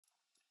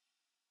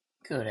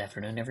Good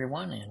afternoon,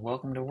 everyone, and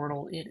welcome to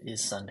Wordle. It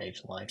is Sunday,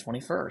 July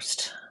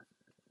 21st.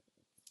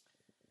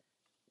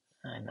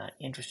 I'm not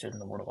interested in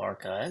the Wordle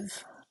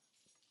archive.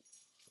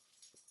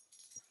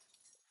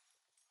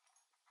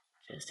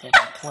 Just having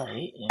to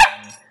play,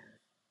 and,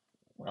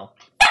 well,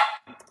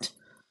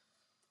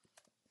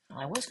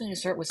 I was going to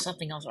start with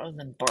something else other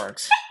than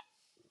barks.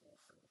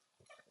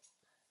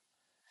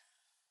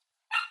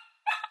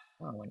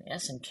 Oh, an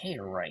S and K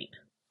to write.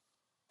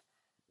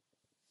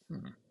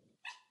 Hmm.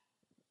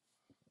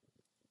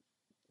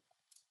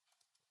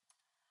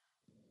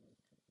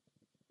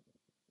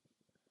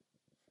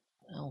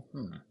 Well,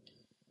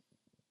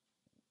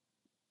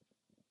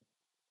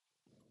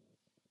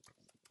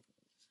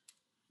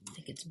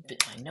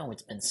 I know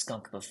it's been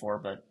skunk before,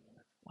 but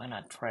why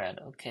not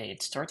trad? Okay,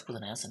 it starts with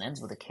an S and ends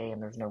with a K,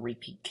 and there's no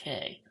repeat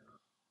K.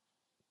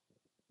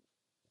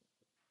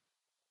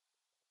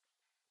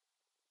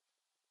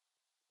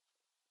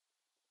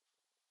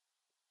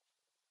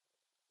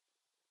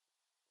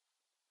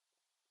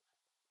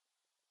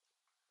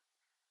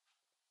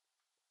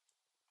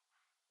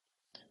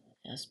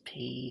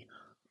 SP,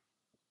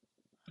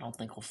 I don't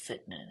think will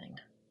fit in anything.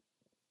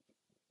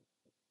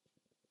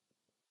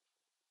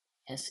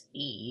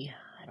 SE,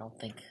 I don't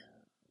think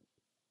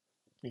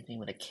leaves me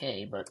with a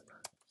K, but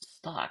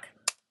stock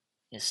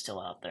is still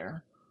out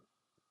there.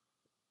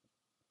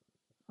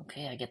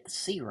 Okay, I get the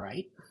C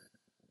right.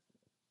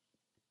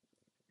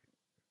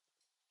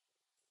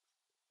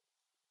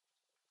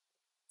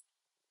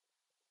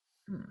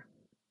 Hmm.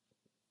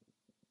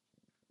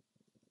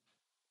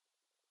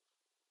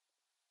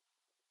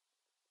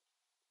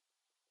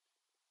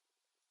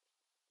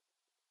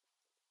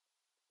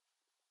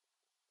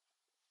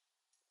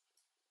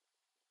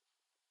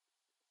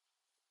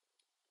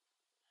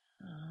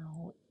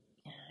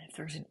 Yeah, if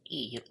there's an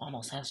E, it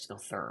almost has to go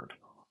third.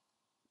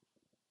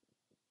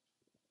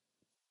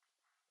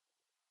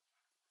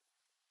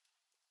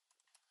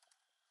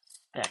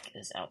 Spec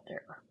is out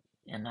there,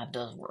 and that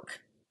does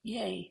work.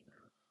 Yay!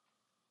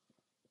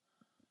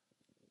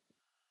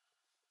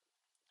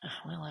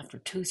 Well, after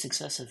two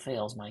successive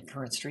fails, my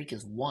current streak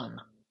is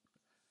one.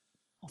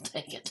 I'll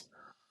take it.